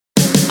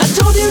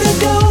told you to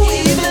go,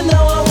 even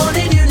though I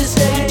wanted you to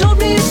stay. Told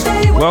me to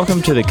stay.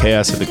 Welcome to the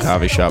Chaos at the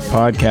Coffee Shop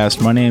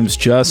podcast. My name's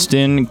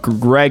Justin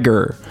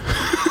Gregor.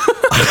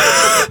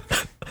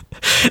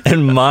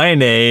 And my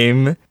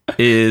name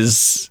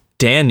is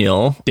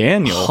Daniel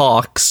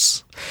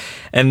Hawks.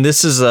 And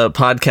this is a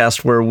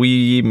podcast where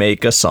we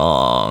make a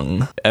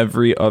song.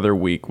 Every other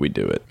week we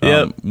do it.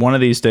 Yep. One of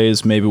these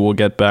days, maybe we'll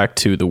get back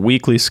to the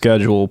weekly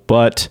schedule.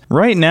 But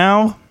right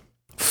now,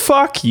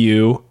 fuck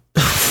you.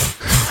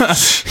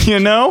 You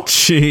know?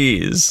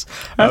 Jeez.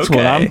 That's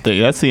what I'm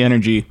thinking. That's the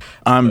energy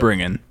I'm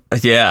bringing.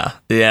 Yeah.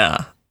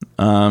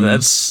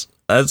 That's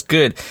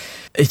good.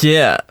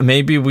 Yeah,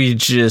 maybe we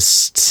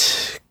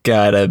just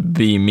gotta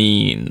be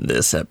mean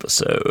this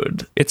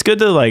episode. It's good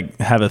to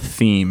have a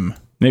theme.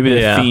 Maybe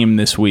the theme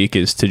this week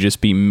is to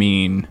just be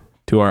mean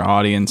to our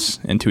audience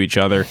and to each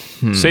other.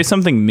 Say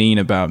something mean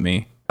about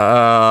me.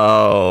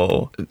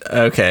 Oh,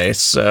 okay.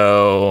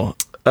 So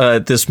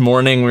this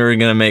morning we were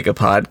gonna make a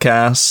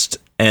podcast,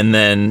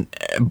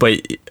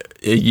 but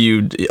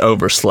you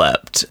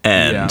overslept,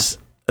 and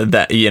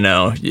that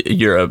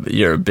you're a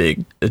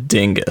big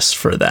dingus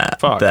for that.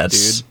 Fuck,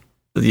 dude.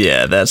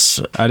 Yeah, I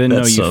didn't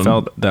know you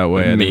felt that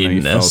way. I didn't know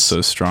you felt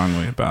so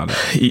strongly about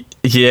it.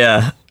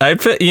 Yeah, I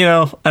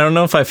don't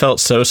know if I felt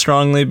so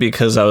strongly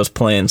because I was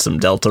playing some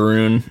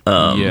Deltarune.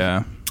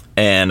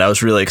 And I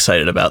was really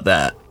excited about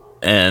that.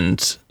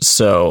 And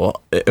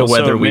so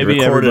whether we maybe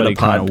recorded a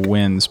kind of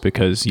wins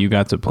because you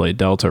got to play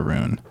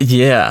Deltarune.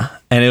 Yeah,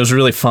 and it was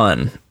really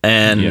fun.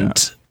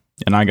 And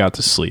I got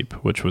to sleep,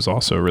 which was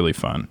also really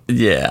fun.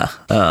 Yeah.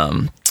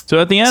 So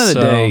at the end of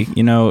the day,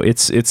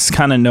 it's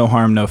kind of no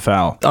harm, no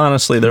foul.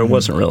 Honestly, there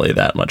wasn't really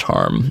that much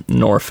harm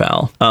nor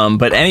foul.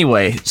 But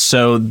anyway,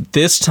 so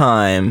this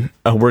time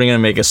we're going to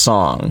make a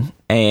song.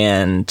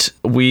 And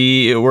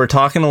we were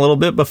talking a little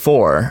bit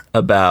before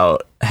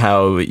about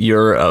how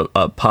you're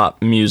a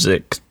pop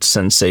music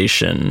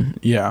sensation.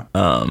 Yeah.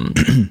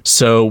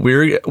 So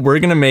we're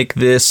gonna make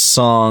this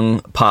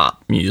song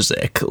pop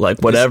music,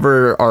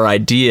 whatever our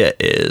idea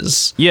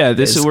is. Yeah,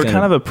 we're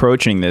kind of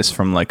approaching this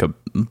from a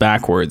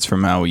backwards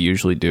from how we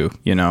usually do.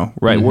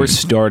 Right? Mm-hmm. We're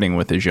starting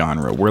with a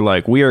genre.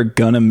 We're we are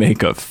gonna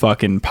make a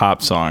fucking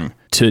pop song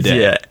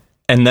today. Yeah.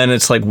 And then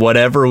it's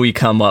whatever we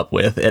come up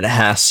with, it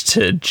has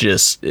to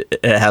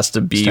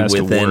be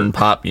within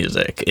pop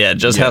music. Yeah, it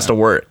just has to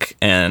work.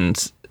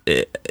 And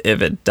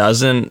if it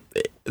doesn't,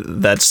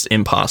 that's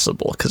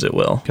impossible because it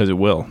will. Because it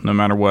will, no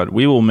matter what.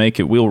 We will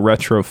make it. We'll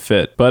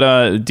retrofit.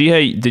 But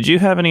D.A., did you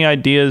have any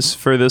ideas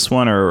for this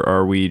one, or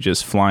are we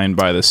just flying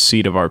by the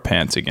seat of our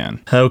pants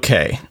again?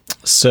 Okay.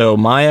 So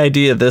my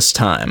idea this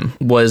time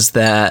was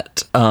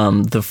that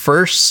the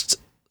first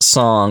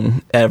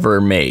song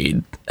ever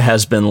made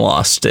has been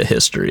lost to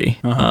history.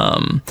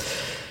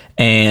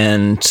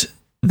 And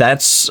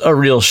that's a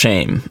real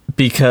shame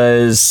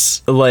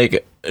because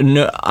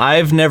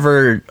I've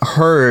never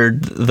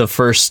heard the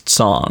first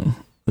song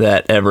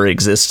that ever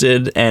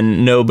existed,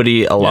 and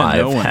nobody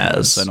alive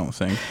has. I don't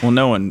think. Well,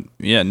 no one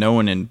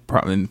in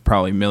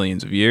probably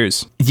millions of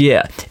years.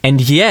 Yeah,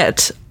 and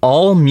yet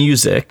all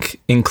music,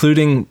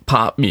 including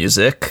pop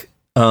music,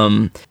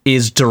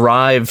 is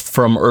derived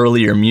from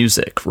earlier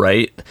music,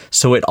 right?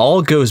 So it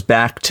all goes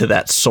back to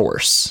that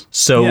source.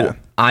 So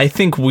I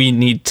think we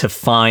need to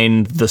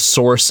find the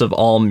source of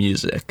all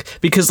music,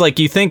 because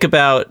you think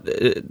about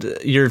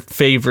your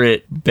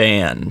favorite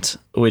band,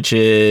 which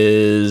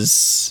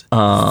is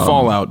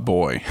Fall Out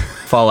Boy.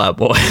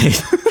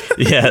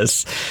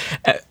 Yes.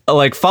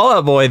 Fall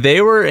Out Boy,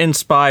 they were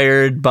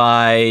inspired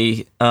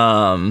by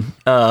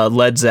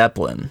Led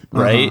Zeppelin,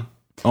 right?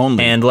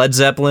 Only. And Led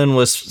Zeppelin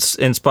was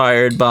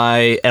inspired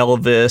by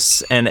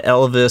Elvis, and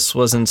Elvis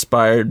was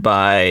inspired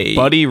by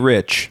Buddy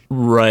Rich,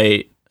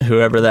 right?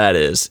 Whoever that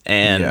is,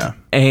 and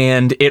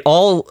it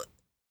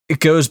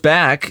goes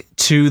back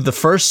to the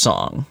first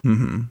song,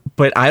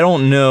 but I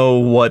don't know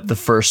what the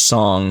first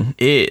song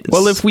is.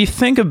 Well, if we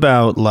think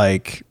about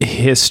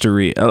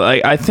history,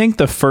 I think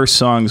the first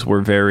songs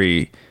were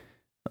very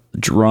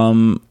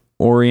drum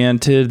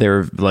oriented. They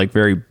were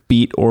very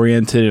beat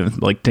oriented,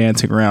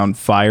 dancing around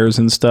fires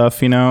and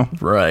stuff,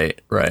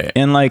 Right.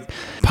 And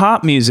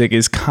pop music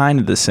is kind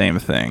of the same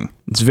thing.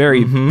 It's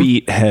very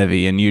beat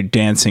heavy, and you're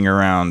dancing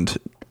around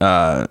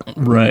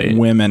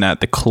women at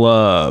the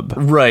club,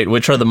 right?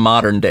 Which are the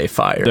modern day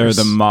fires. They're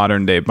the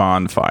modern day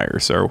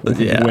bonfires, or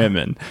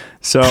women.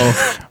 So,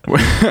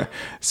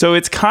 so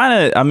it's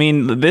kind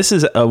of. This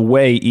is a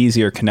way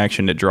easier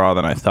connection to draw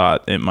than I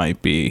thought it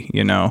might be.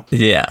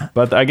 Yeah.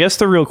 But I guess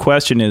the real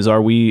question is: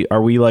 Are we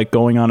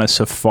going on a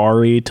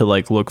safari to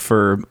look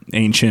for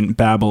ancient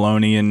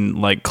Babylonian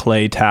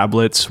clay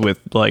tablets with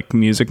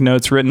music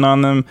notes written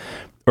on them?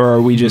 Or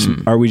are we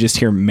just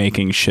here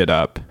making shit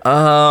up?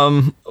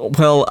 Well,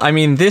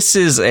 this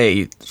is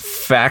a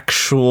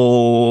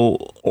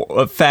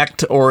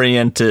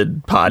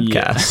fact-oriented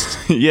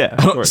podcast. Yeah.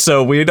 Of course.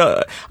 So we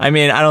don't. I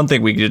don't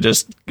think we could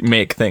just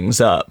make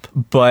things up.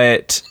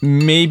 But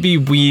maybe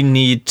we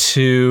need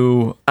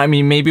to.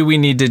 Maybe we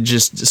need to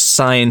just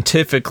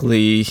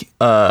scientifically,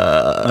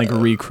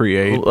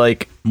 recreate.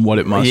 what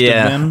it must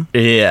have been.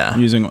 Yeah.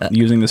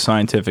 Using the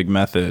scientific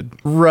method.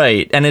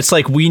 Right. And it's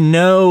like we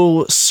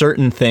know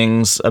certain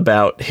things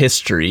about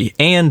history,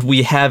 and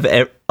we have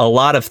a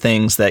lot of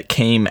things that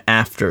came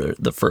after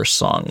the first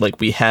song. Like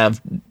we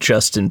have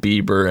Justin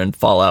Bieber and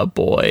Fall Out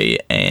Boy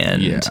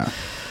and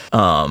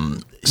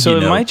so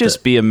it might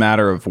just be a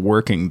matter of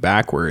working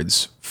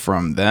backwards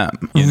from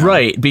them. You know?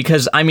 Right,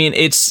 because I mean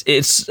it's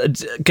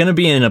going to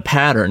be in a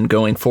pattern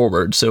going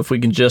forward. So if we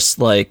can just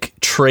like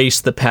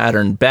trace the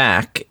pattern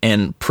back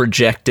and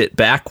project it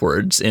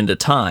backwards into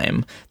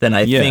time, then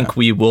I think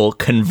we will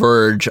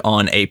converge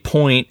on a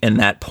point, and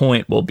that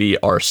point will be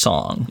our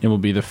song. It will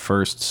be the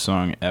first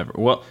song ever.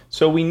 Well,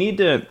 so we need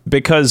to,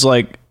 because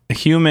like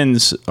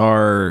humans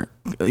are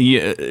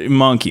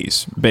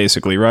monkeys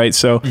basically, right?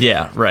 So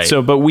yeah, right.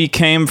 So but we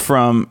came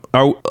from,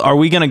 are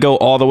we going to go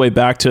all the way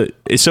back to,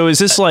 so is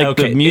this like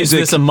the music,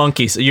 is this a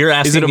monkey? You're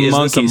asking, is it a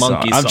monkey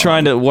song?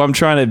 I'm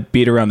trying to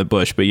beat around the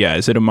bush, but yeah,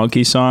 is it a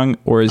monkey song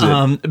or is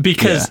it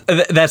because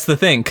that's the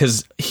thing,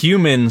 because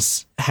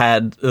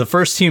the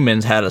first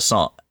humans had a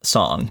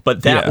song,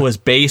 but that was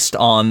based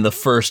on the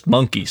first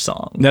monkey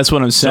song. That's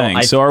what I'm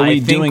saying. So are we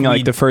doing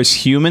like the first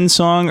human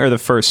song or the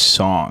first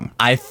song?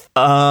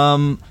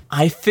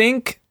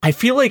 I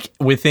feel like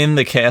within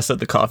the Cast at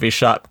the Coffee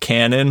Shop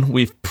canon,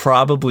 we've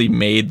probably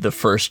made the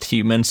first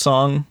human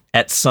song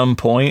at some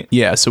point.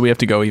 Yeah, so we have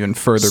to go even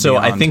further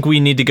beyond. I think we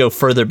need to go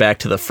further back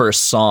to the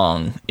first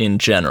song in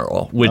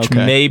general, which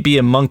may be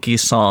a monkey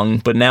song,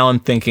 but now I'm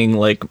thinking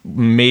like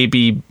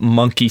maybe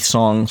monkey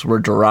songs were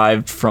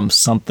derived from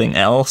something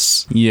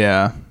else.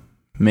 Yeah,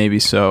 maybe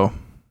so.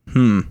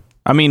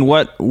 I mean,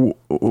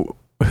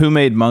 who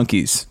made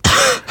monkeys?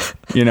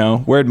 You know,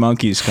 where'd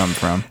monkeys come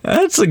from?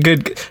 That's a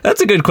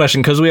good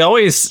question, because we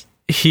always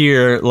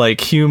hear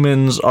like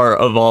humans are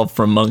evolved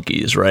from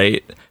monkeys,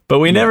 right? But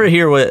we never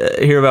hear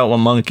about what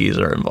monkeys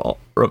are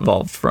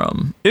evolved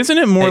from. Isn't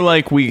it more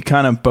like we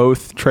kind of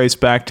both trace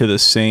back to the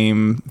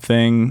same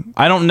thing?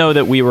 I don't know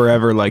that we were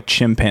ever like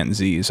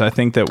chimpanzees. I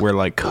think that we're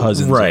like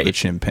cousins of the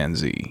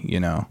chimpanzee, you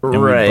know?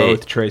 And we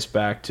both trace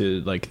back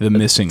to like the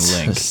missing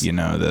link, you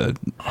know,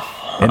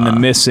 and the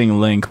missing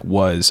link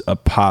was a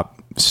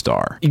pop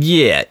star.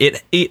 Yeah,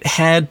 it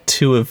had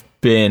to have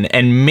been,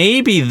 and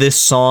maybe this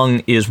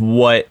song is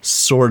what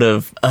sort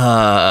of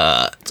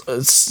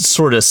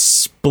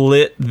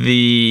split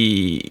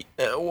the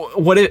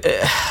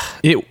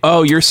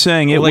you're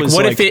saying it like was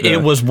what like if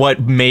it was what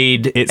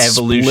made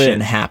evolution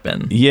split.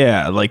 happen?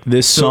 Yeah, like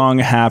this song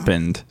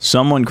happened.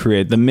 Someone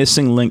created, the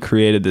missing link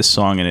created this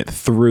song, and it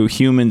threw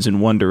humans in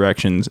one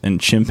direction and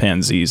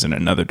chimpanzees in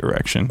another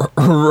direction.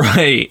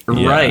 Right.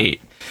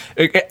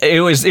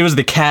 It was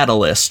the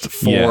catalyst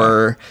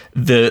for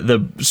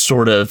the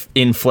sort of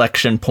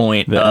inflection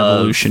point, the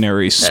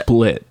evolutionary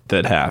split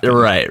that happened.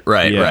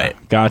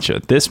 Right.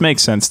 Gotcha. This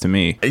makes sense to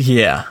me.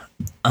 Yeah.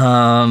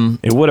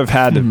 It would have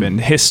had to have been,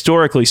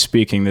 historically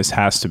speaking, this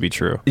has to be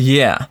true.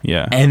 Yeah.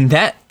 And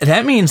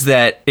that means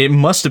that it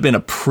must have been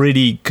a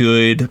pretty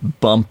good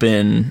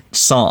bumpin'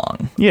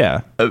 song.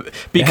 Yeah.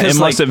 Because it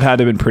must have had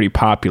to have been pretty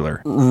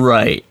popular.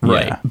 Right.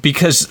 Yeah.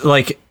 Because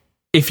like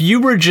if you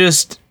were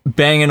just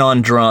banging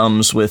on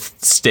drums with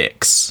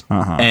sticks,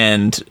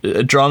 and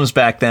drums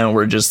back then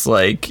were just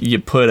like you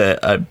put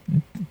a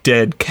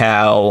dead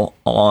cow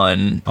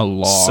on a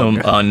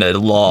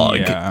log,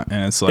 yeah,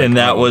 and it's like, and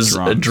that was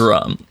drums. A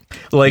drum,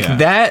 like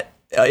that.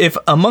 If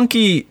a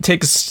monkey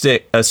takes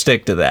a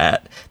stick to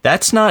that,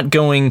 that's not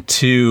going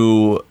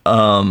to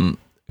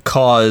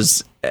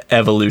cause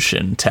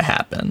evolution to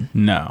happen.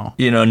 No.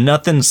 You know,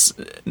 nothing's,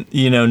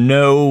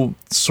 no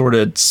sort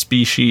of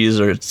species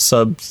or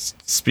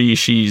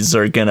subspecies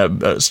are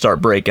gonna start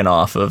breaking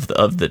off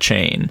of the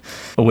chain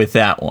with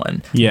that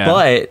one. Yeah.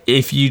 But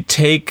if you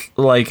take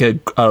like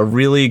a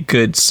really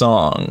good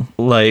song,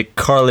 like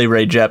Carly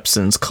Rae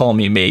Jepsen's Call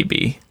Me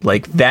Maybe,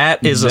 like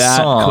that is a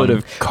song that could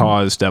have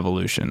caused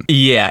evolution.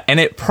 Yeah, and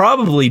it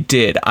probably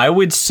did. I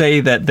would say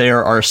that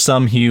there are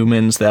some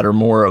humans that are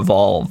more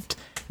evolved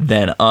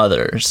than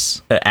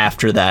others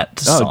after that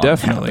song. Oh,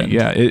 definitely. Happened.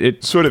 Yeah,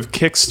 it sort of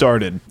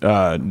kick-started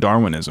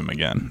Darwinism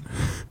again.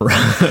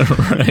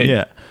 Right.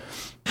 Yeah.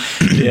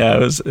 Yeah,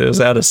 it was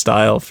out of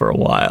style for a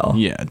while.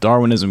 Yeah,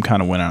 Darwinism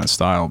kind of went out of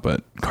style,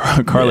 but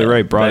Carly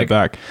Rae brought it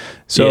back.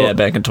 So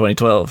back in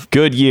 2012.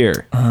 Good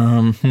year.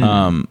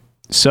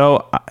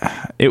 So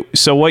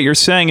what you're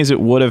saying is it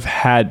would have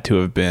had to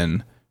have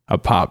been a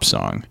pop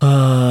song.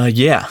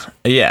 Yeah,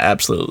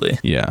 absolutely.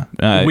 Yeah.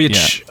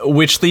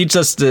 Which leads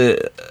us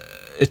to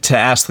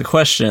ask the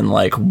question,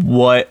 like,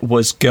 what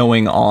was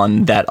going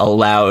on that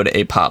allowed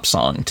a pop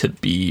song to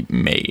be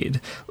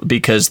made?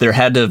 Because there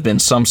had to have been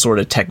some sort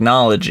of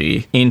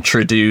technology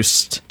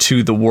introduced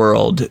to the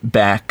world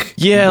back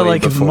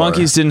like before.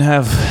 monkeys didn't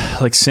have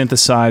like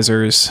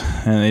synthesizers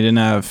and they didn't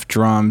have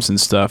drums and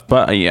stuff.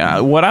 But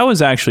yeah, what I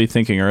was actually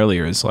thinking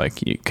earlier is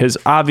like, because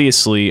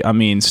obviously, I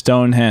mean,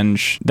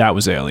 Stonehenge, that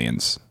was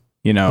aliens.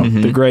 You know,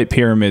 the Great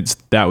Pyramids,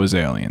 that was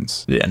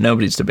aliens. Yeah,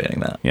 nobody's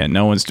debating that. Yeah,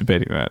 no one's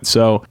debating that.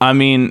 So, I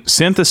mean,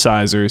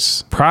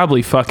 synthesizers,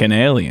 probably fucking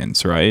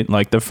aliens, right?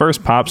 Like, the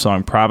first pop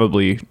song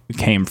probably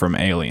came from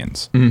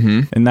aliens.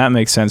 Mm-hmm. And that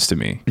makes sense to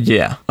me.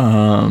 Yeah.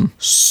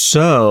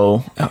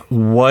 So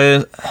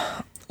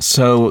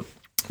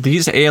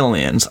these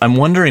aliens, I'm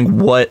wondering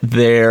what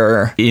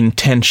their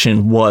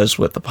intention was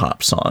with the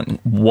pop song.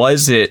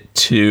 Was it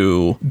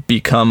to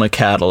become a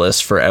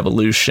catalyst for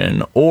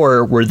evolution,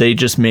 or were they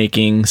just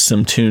making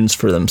some tunes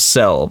for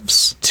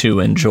themselves to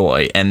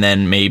enjoy, and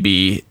then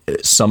maybe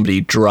somebody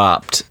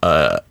dropped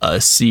a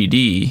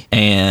CD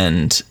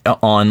and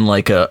on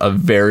like a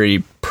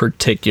very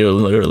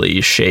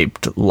particularly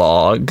shaped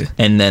log,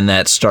 and then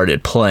that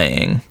started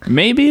playing?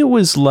 Maybe it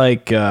was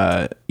like,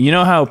 you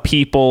know how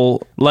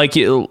people, like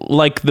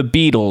the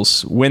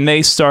Beatles, when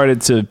they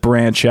started to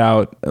branch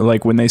out,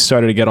 like when they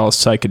started to get all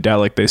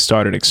psychedelic, they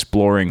started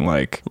exploring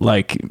like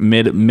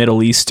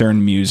Middle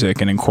Eastern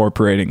music and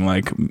incorporating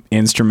like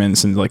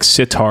instruments and like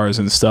sitars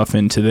and stuff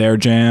into their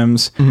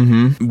jams.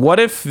 Mm-hmm. What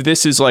if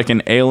this is like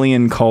an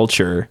alien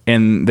culture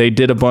and they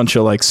did a bunch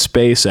of like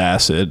space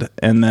acid,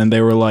 and then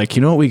they were like,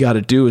 you know what we got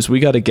to do is we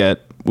got to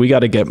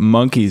get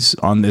monkeys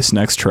on this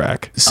next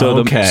track.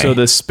 So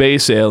the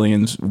space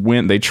aliens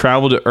they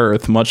traveled to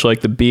Earth, much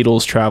like the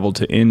Beatles traveled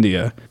to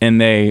India,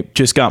 and they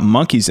just got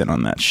monkeys in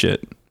on that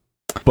shit.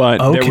 But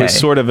there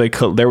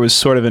was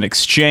sort of an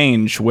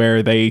exchange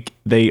where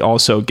they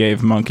also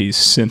gave monkeys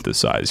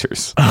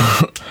synthesizers.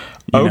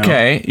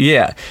 Okay,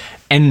 yeah.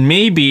 And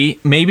maybe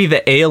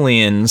the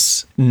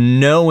aliens,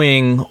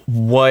 knowing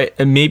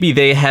maybe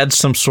they had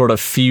some sort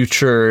of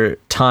future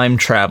time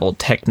travel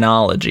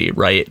technology,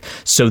 right?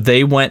 So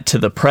they went to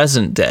the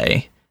present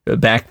day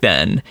back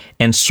then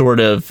and sort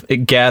of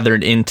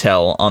gathered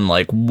intel on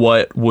like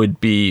what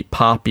would be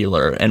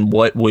popular and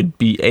what would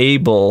be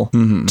able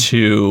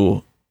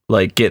to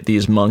like get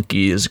these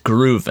monkeys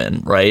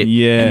grooving, right?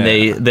 Yeah.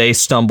 And they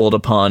stumbled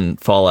upon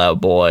Fall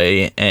Out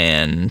Boy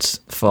and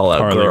Fall Out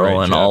Carly Girl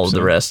Rae and all of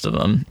the rest of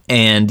them.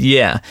 And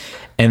yeah,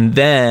 and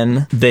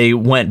then they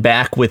went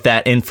back with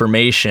that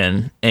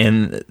information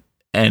and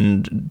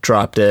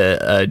dropped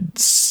a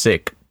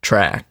sick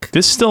track.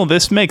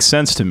 This makes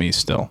sense to me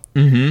still.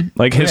 Mm-hmm.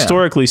 Like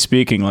historically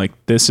speaking, like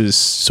this is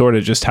sort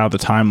of just how the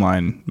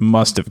timeline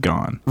must have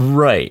gone.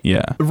 Right.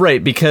 Yeah.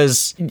 Right.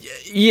 Because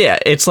yeah,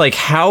 it's like,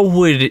 how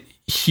would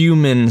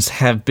humans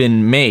have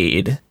been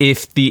made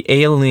if the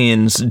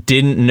aliens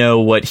didn't know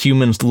what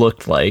humans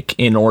looked like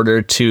in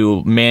order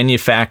to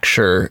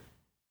manufacture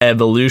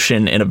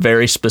evolution in a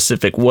very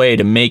specific way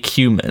to make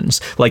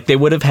humans? Like, they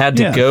would have had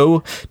to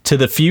go to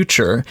the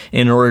future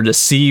in order to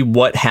see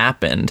what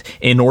happened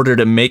in order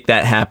to make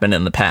that happen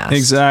in the past.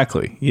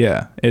 Exactly.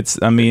 Yeah.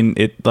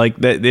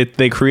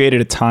 They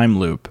created a time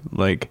loop.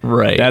 Like,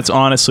 right. That's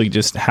honestly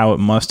just how it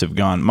must have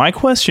gone. My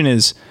question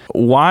is,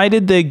 why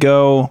didn't they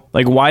go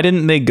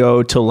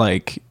to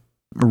like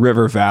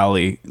River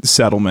Valley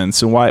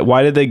settlements, and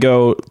why did they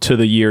go to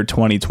the year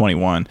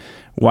 2021?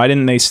 Why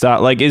didn't they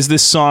stop? Like, is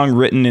this song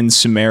written in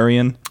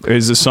Sumerian? Or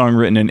is this song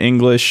written in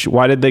English?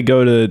 Why did they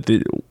go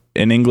to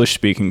an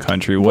English-speaking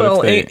country?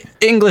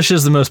 English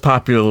is the most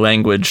popular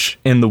language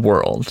in the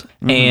world,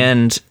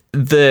 and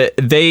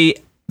they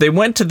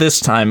went to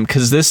this time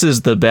because this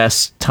is the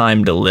best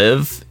time to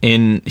live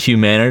in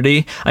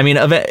humanity. I mean,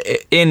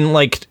 in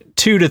like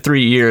 2 to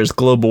 3 years,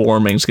 global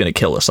warming is going to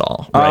kill us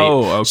all, right?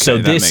 Oh, okay. So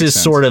this is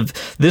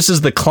this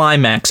is the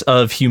climax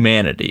of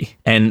humanity,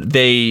 and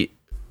they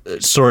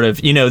sort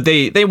of,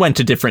 they went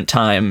to different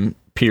time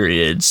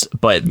periods,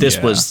 but this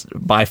was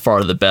by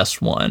far the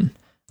best one.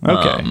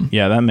 Okay.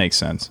 Yeah, that makes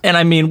sense. And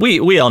I mean,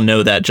 we all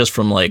know that just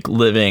from like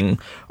living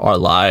our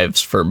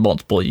lives for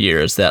multiple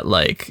years, that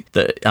like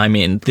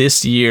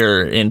this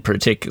year in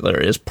particular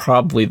is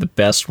probably the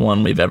best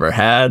one we've ever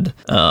had.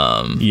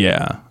 I would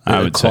say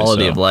so. The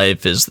quality of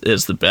life is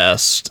the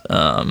best.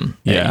 And,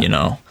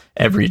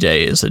 every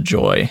day is a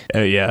joy.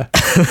 Yeah.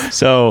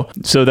 So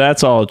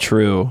that's all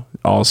true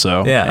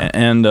also. Yeah.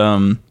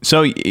 And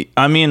so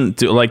I mean,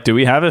 do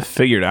we have it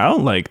figured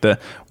out? Like,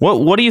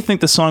 what do you think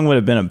the song would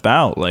have been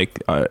about?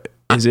 Like,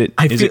 is it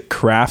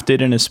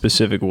crafted in a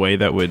specific way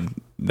that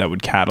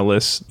would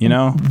catalyst,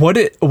 What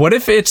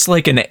if it's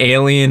like an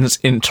alien's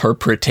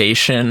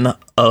interpretation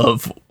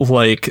of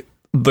like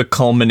the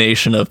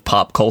culmination of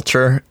pop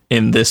culture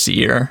in this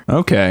year?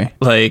 Okay.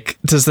 Like,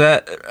 does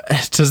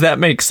that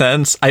make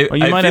sense? You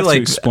might have to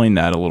explain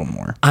that a little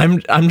more.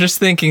 I'm just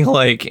thinking,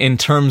 like, in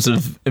terms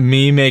of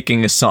me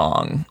making a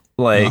song,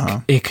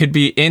 like, it could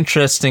be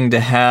interesting to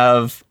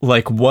have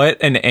like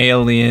what an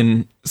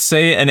alien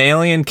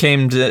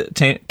came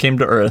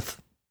to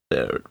Earth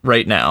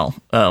right now,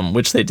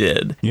 which they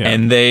did,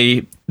 and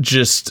they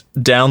just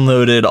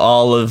downloaded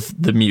all of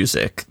the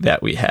music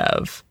that we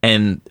have,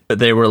 and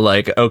they were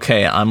like,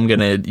 okay, I'm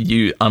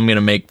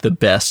gonna make the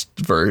best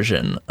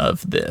version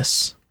of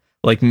this.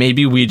 Like,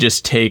 maybe we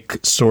just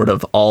take sort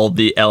of all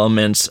the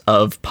elements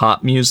of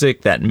pop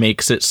music that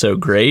makes it so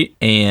great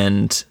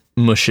and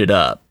mush it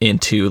up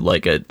into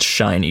like a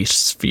shiny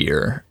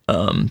sphere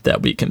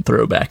that we can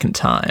throw back in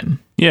time.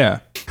 Yeah.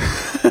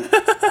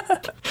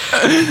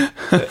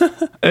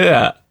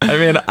 Yeah. I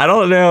mean, I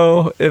don't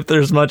know if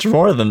there's much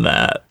more than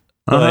that.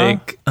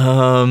 Like,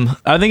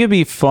 I think it'd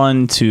be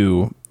fun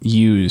to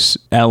use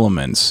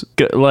elements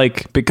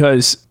like,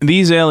 because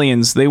these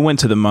aliens, they went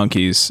to the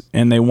monkeys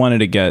and they wanted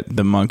to get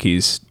the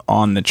monkeys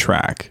on the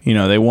track. You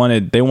know, they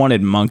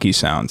wanted monkey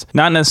sounds,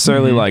 not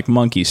necessarily like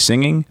monkey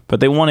singing, but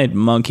they wanted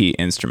monkey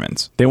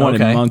instruments. They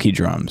wanted monkey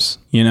drums,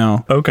 you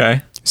know?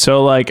 okay.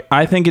 So like,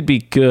 I think it'd be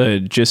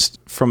good just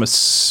for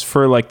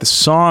like the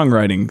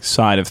songwriting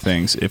side of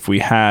things if we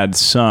had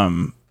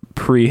some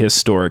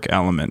prehistoric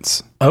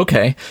elements.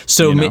 Okay.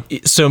 So You know?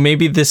 so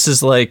maybe this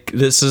is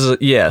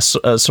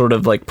a sort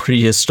of like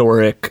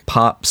prehistoric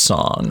pop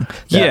song.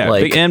 that, Yeah,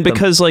 like, and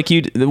because like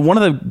one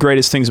of the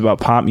greatest things about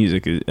pop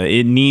music is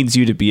it needs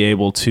you to be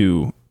able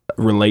to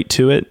relate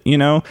to it, you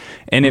know?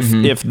 And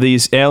if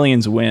these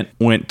aliens went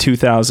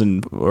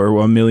 2000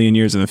 or a million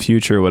years in the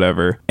future or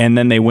whatever, and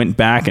then they went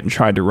back and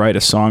tried to write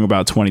a song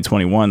about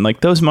 2021, like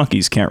those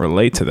monkeys can't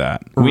relate to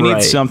that. We need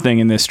Right. something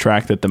in this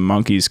track that the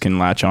monkeys can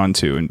latch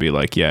onto and be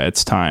like, yeah,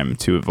 it's time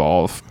to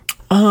evolve.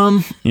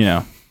 You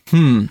know?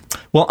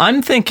 Well,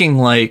 I'm thinking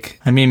like,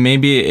 I mean,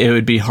 maybe it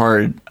would be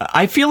hard.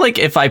 I feel like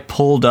if I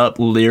pulled up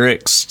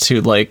lyrics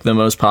to like the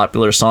most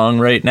popular song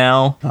right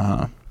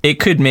now, it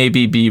could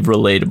maybe be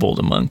relatable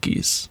to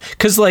monkeys.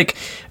 Because like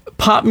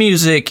pop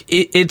music,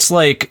 it's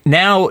like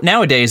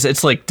nowadays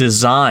it's like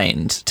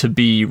designed to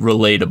be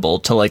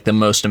relatable to like the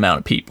most amount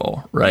of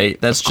people,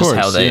 right? That's just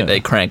how they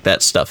crank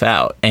that stuff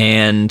out.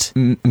 And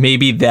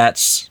maybe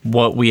that's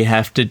what we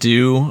have to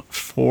do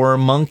for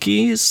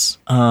monkeys.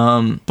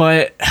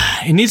 But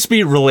it needs to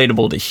be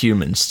relatable to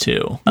humans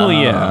too. Well,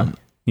 yeah.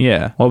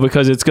 Yeah. Well,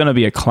 because it's going to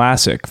be a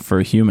classic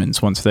for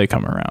humans once they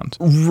come around.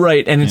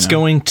 Right, and it's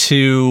going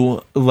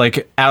to,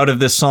 like, out of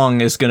this song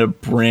is going to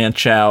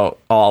branch out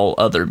all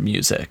other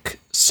music.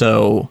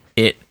 So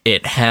it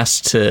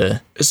has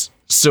to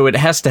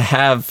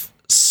have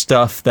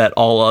stuff that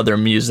all other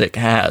music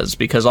has,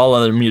 because all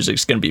other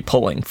music's going to be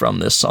pulling from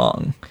this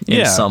song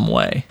in some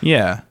way.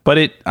 Yeah.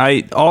 But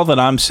all that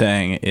I'm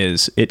saying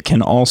is it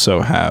can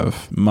also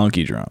have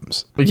monkey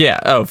drums.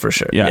 Yeah, oh, for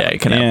sure. Yeah, it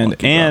can have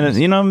monkey drums.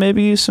 You know,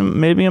 maybe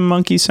a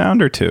monkey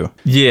sound or two.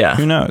 Yeah.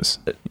 Who knows?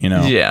 You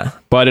know. Yeah.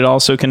 But it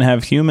also can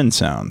have human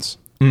sounds.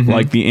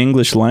 Like the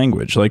English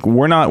language. Like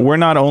we're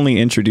not only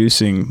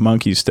introducing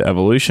monkeys to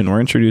evolution, we're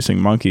introducing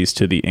monkeys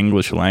to the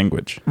English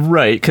language.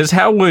 Right, because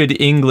how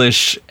would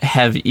English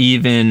have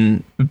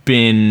even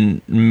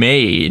been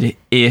made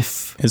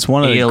if It's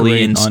one of the great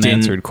aliens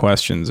unanswered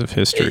questions of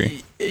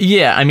history.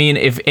 Yeah, I mean,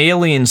 if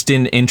aliens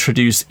didn't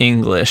introduce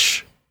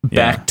English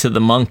back to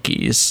the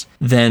monkeys,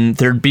 then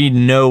there'd be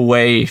no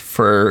way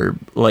for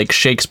like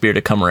Shakespeare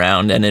to come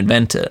around and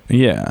invent it.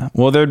 Yeah.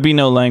 Well, there'd be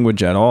no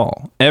language at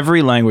all.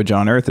 Every language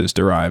on Earth is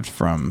derived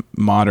from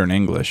modern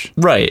English.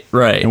 Right.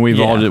 And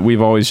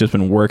we've always just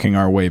been working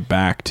our way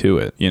back to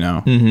it, you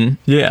know.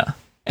 Yeah.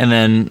 And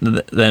then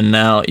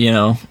now, you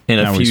know,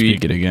 Now we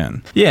speak it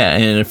again. Yeah,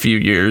 in a few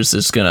years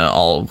it's going to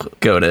all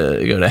go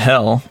to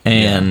hell,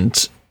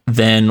 and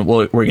then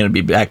we're going to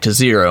be back to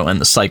zero, and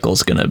the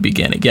cycle's going to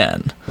begin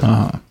again.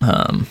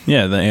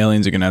 Yeah, the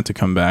aliens are gonna have to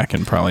come back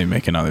and probably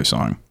make another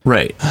song.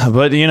 Right.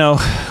 But you know,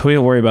 we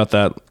can worry about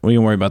that. We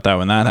can worry about that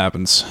when that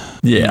happens.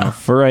 Yeah. You know,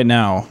 for right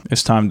now,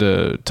 it's time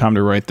to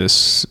write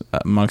this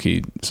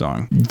monkey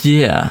song.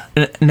 Yeah.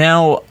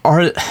 Now,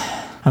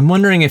 I'm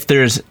wondering if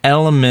there's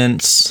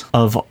elements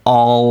of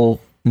all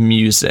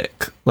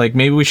music. Like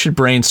maybe we should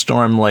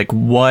brainstorm, like,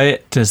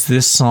 what does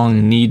this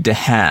song need to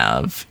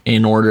have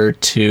in order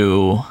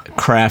to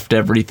craft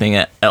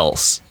everything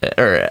else,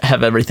 or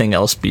have everything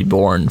else be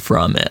born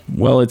from it?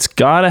 Well, it's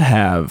gotta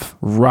have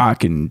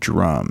rockin'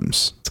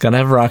 drums. It's gotta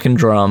have rockin'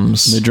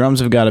 drums. The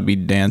drums have got to be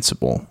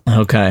danceable.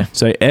 Okay.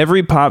 So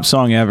every pop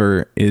song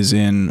ever is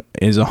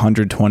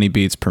 120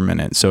 beats per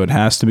minute. So it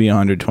has to be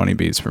 120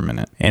 beats per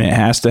minute, and it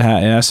has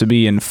to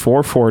be in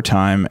 4/4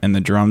 time, and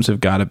the drums have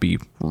got to be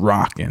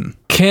rockin'.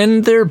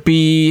 Can there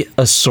be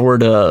a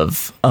sort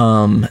of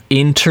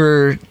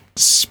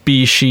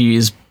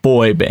interspecies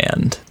boy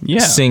band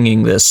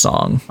singing this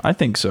song? I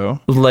think so.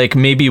 Like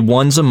maybe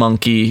one's a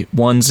monkey,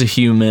 one's a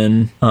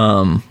human,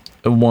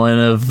 one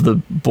of the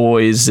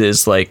boys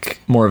is like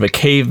more of a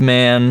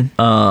caveman.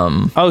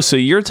 Oh, so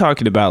you're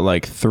talking about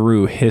like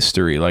through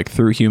history, like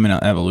through human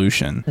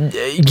evolution.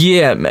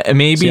 Yeah,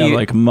 maybe. So you have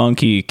like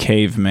monkey,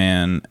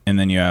 caveman, and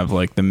then you have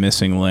like the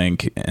missing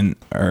link,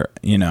 or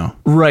you know.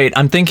 Right.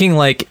 I'm thinking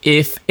like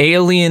if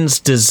aliens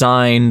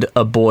designed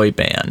a boy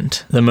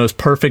band, the most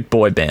perfect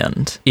boy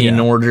band, in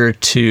order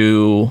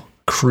to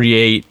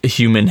create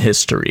human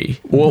history,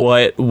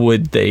 what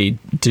would they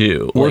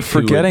do? We're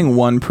forgetting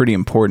one pretty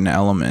important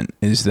element,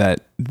 is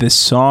that this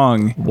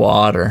song...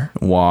 Water.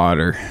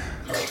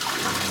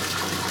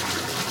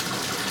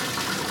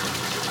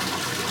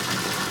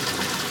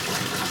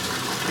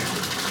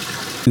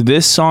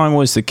 This song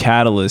was the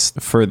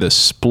catalyst for the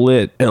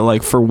split,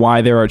 like for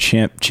why there are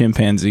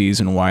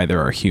chimpanzees and why there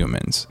are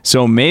humans.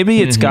 So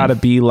maybe it's got to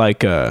be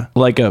like a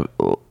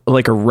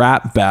like a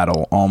rap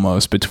battle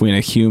almost between a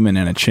human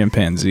and a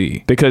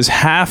chimpanzee, because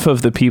half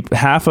of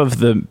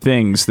the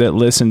things that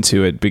listened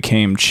to it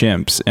became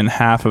chimps and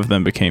half of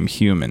them became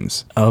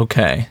humans.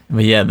 Okay.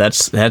 But yeah,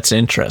 that's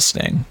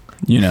interesting.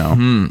 You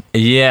know.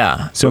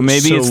 Yeah. So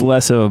maybe it's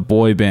less of a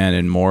boy band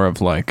and more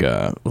of like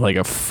a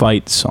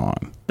fight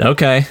song.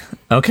 Okay.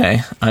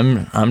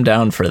 I'm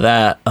down for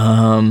that.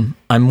 I'm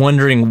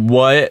wondering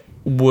what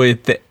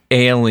would the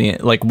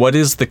alien, like, what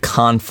is the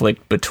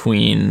conflict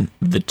between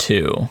the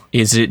two?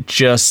 Is it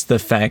just the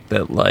fact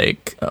that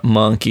like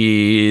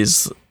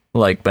monkeys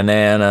like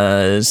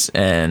bananas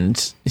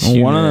and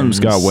humans? One of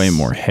them's got way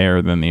more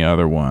hair than the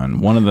other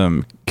one. One of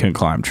them can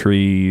climb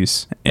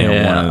trees,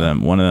 and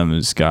one of them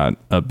has got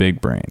a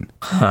big brain.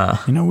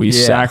 You know, we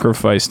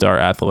sacrificed our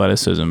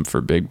athleticism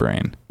for big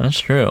brain. That's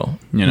true.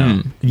 You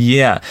know.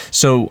 Yeah.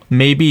 So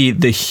maybe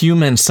the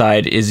human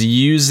side is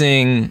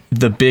using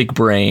the big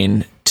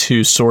brain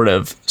to sort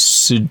of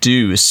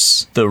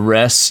seduce the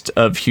rest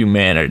of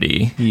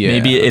humanity. Yeah.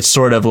 Maybe it's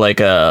sort of like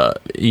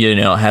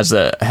has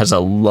a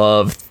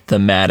love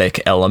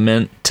thematic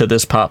element to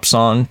this pop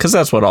song, because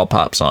that's what all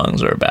pop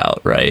songs are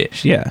about, right?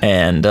 Yeah.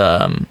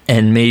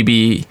 And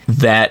maybe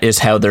that is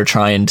how they're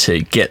trying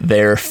to get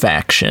their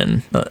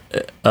faction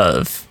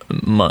of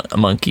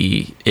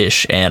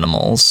monkey-ish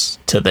animals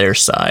to their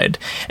side.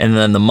 And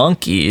then the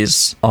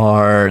monkeys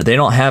they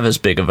don't have as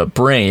big of a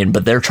brain,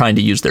 but they're trying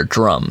to use their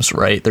drums,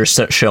 right? They're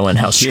showing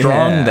how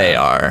strong they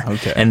are.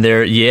 Okay. And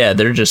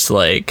they're just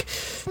like,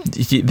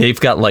 they've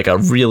got like a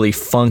really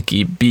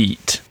funky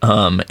beat,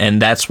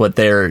 and that's what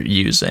they're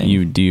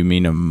using. Do you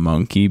mean a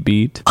monkey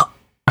beat?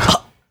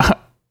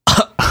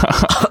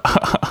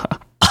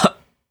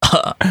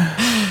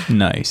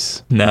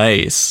 Nice.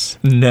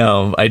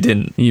 No, I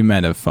didn't. You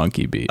meant a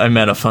funky beat. I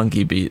meant a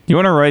funky beat. You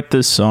want to write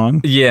this song?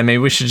 Yeah, maybe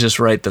we should just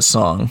write the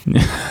song.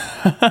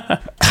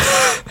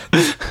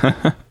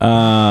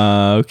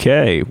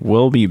 Okay,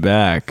 we'll be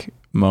back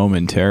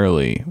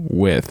momentarily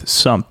with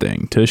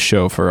something to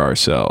show for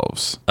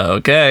ourselves.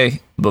 Okay,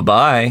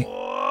 bye-bye.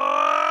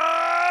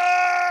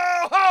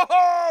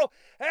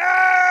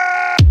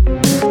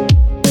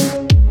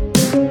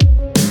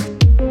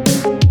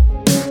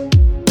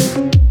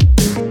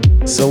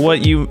 So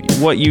what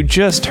you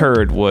just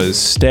heard was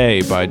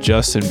 "Stay" by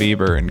Justin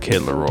Bieber and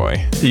Kid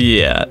Laroi.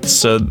 Yeah,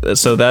 so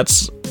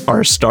that's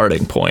our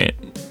starting point.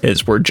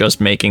 Is we're just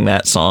making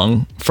that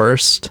song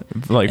first,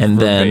 Like and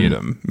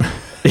verbatim.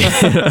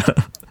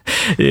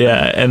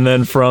 Yeah, and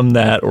then from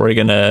that we're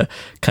gonna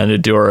kind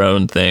of do our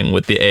own thing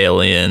with the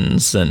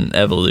aliens and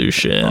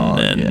evolution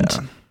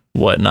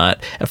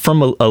whatnot.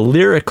 From a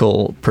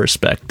lyrical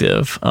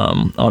perspective,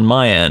 on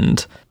my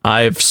end,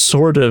 I've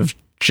sort of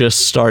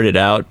just started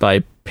out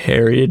by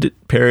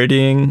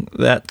parodying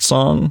that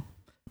song.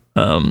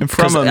 And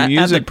from a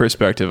music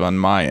perspective on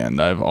my end,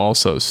 I've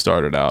also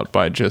started out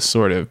by just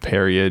sort of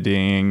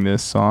parodying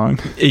this song.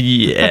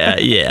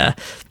 Yeah.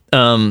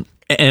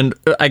 And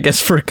I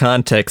guess for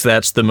context,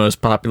 that's the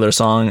most popular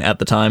song at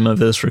the time of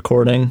this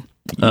recording.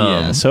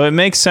 So it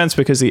makes sense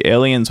because the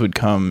aliens would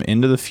come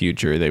into the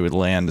future. They would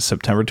land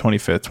September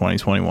 25th,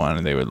 2021,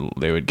 and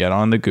they would get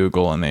on the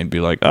Google and they'd be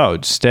like, "Oh,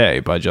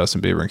 Stay" by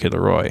Justin Bieber and Kid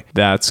Laroi.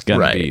 That's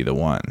gonna be the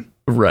one.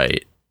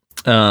 Right.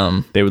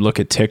 They would look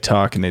at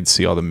TikTok and they'd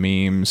see all the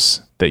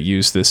memes that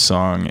use this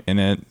song in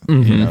it.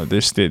 You know,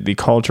 this the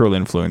cultural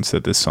influence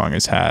that this song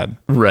has had.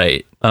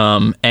 Right.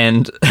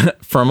 And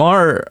from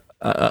our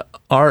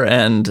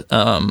end,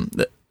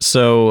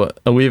 so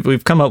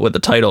we've come up with the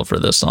title for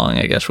this song,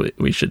 I guess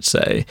we should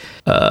say,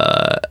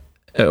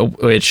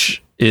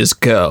 which is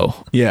 "Go."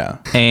 Yeah.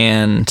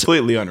 And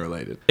Completely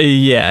unrelated.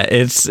 yeah,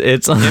 it's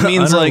It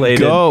means unrelated. like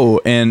go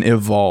and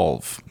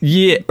evolve.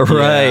 Yeah,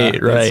 right.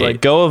 It's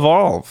like go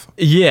evolve.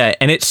 Yeah,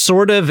 and it's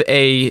sort of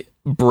a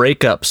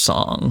breakup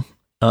song.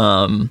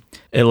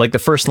 Like the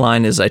first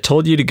line is, "I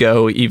told you to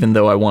go even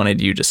though I wanted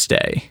you to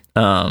stay."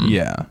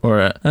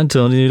 Or "I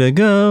told you to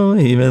go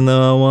even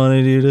though I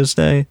wanted you to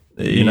stay."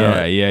 You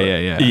know?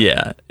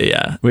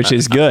 Yeah. Which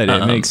is good.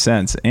 It makes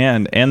sense.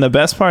 And the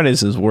best part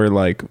is we're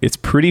like, it's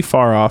pretty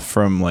far off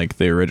from like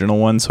the original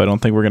one, so I don't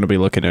think we're going to be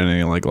looking at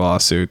any like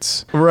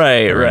lawsuits.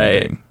 Right.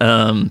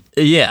 anything.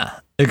 Yeah,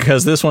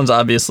 because this one's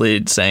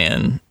obviously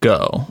saying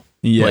go.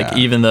 Yeah. Like,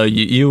 even though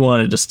you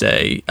wanted to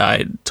stay,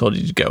 I told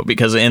you to go.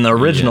 Because in the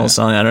original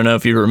song, I don't know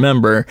if you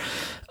remember,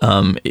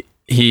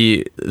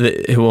 he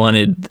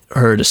wanted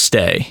her to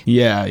stay.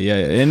 Yeah.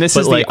 And this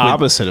is like the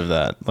opposite of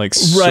that. Like,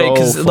 Right, so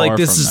because far like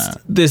from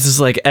that. this is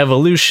like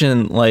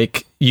evolution.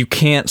 Like, you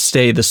can't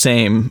stay the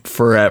same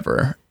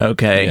forever.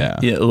 Okay,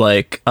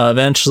 like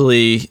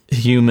eventually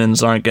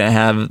humans aren't gonna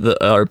have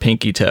our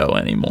pinky toe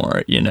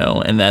anymore. You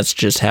know, and that's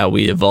just how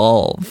we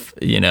evolve.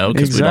 You know,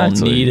 because we don't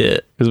need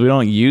it. Because we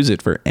don't use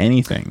it for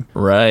anything.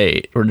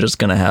 Right, we're just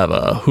gonna have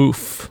a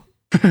hoof.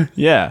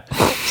 Yeah.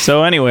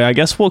 So anyway, I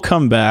guess we'll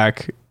come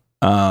back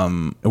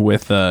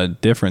with a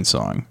different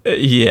song.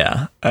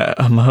 Yeah,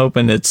 I'm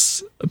hoping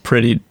it's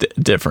pretty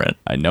different.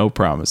 I know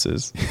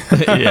promises.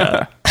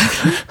 Yeah.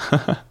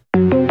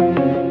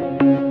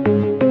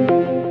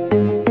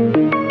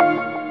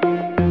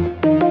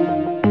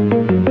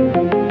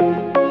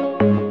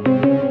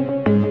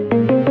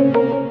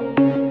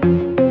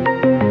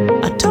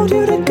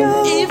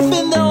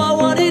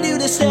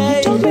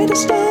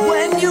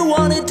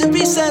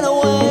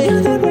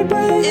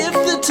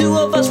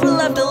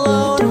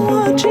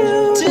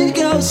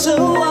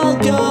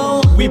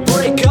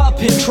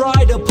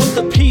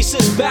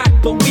 back,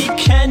 but we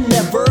can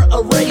never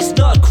erase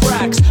the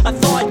cracks. I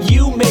thought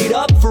you made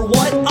up for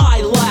what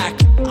I lack.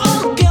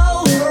 I'll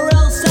go or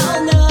else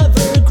I'll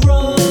never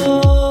grow.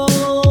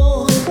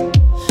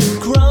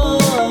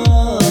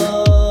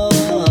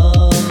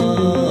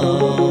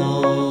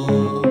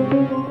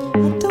 I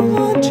don't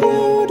want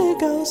you to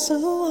go, so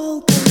I'll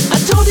go. I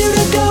told you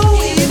to go,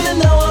 even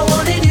though I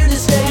wanted you to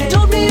stay. You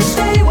told me to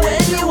stay when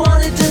you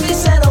wanted to be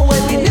sent away.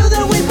 We knew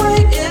that we'd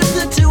break if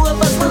the two of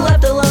us were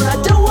left alone. I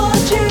don't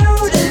want you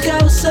to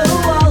go, so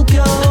I'll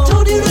go. I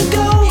told you to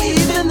go,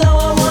 even though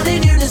I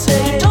wanted you to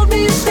stay. You told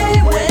me to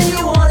stay when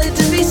you wanted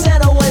to be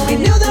sent away. We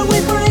knew that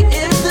we'd break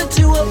if the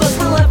two of us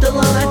were left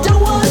alone. I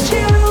don't want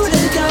you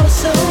to go,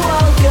 so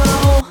I'll go.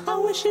 I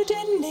wish you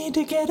didn't need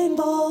to get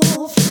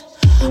involved.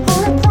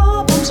 Our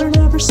problems are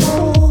never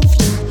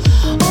solved.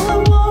 All I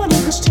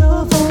wanted was to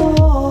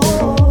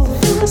evolve.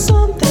 It was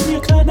something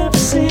you could never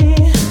see.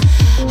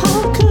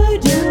 How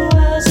could you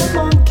as a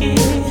monkey?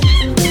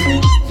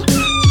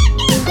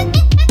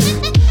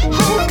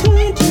 How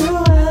could you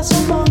as a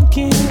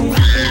monkey?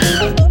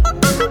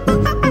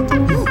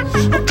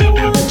 I don't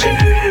want you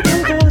to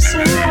go, so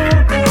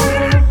I'll go.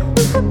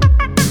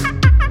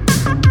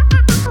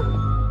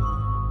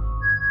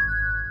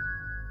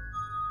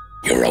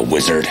 You're a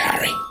wizard,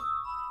 Harry.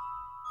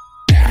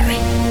 Harry.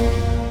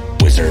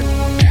 Wizard,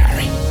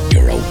 Harry.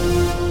 You're a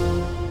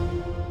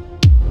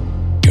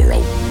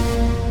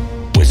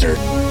wizard,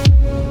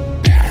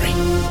 Harry.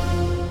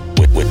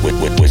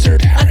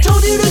 Wizard, Harry. I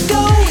told you to